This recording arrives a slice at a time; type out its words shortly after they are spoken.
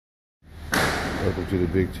Welcome to the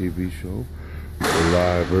Big TV show. We're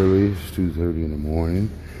live early. It's 2:30 in the morning.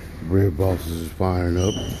 Bread bosses is firing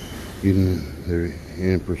up, getting their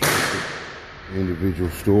individual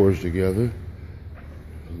stores together.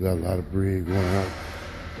 We got a lot of bread going out,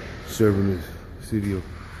 serving the city of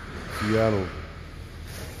Seattle.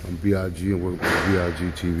 I'm B.I.G. and welcome to the B.I.G.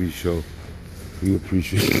 TV show. We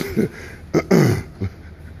appreciate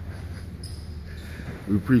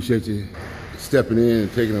we appreciate you stepping in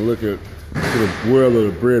and taking a look at the world of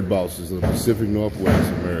the bread bosses of the Pacific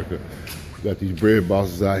Northwest America. We got these bread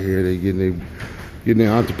bosses out here. They getting their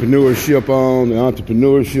entrepreneurship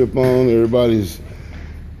on. Everybody's.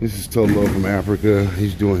 This is Tolo from Africa.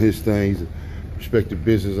 He's doing his thing. He's a respected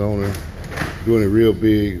business owner, doing it real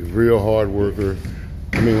big, real hard worker.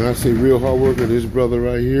 I mean, when I say real hard worker, this brother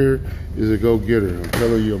right here is a go-getter. I'm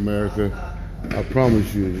telling you, America. I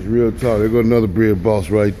promise you, it's real talk. There goes another bread boss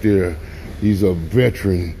right there. He's a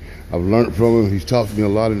veteran. I've learned from him. He's taught me a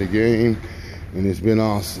lot in the game, and it's been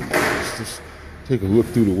awesome. Let's just take a look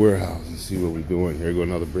through the warehouse and see what we're doing. Here goes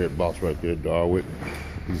another bread boss right there, Darwood.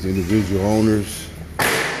 These individual owners,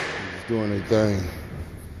 just doing their thing.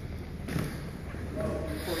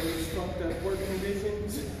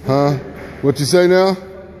 Huh? What you say now?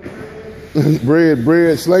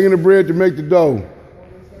 bread, slinging the bread to make the dough.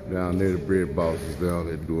 Down there, the bread bosses down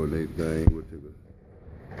there doing their thing. We'll take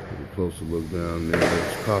a closer look down there.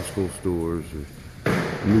 There's Costco stores.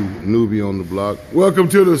 Newbie on the block. Welcome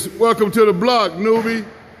to the block, Newbie.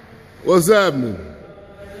 What's happening?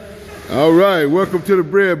 All right, welcome to the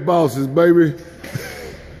bread bosses, baby.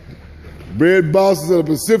 Bread bosses of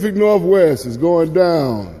the Pacific Northwest is going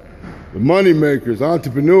down. The money makers,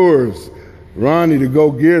 entrepreneurs. Ronnie, the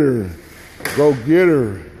go-getter.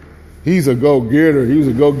 He's a go-getter. He was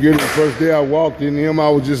a go-getter the first day I walked in him. I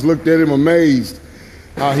was just looked at him amazed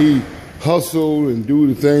how he hustle and do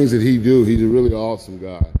the things that he do. He's a really awesome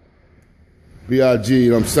guy. B.I.G.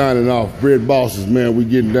 and I'm signing off. Bread bosses, man. We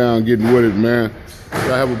getting down, getting with it, man.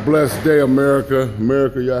 Y'all have a blessed day, America.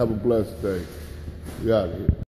 America, y'all have a blessed day. We out of here.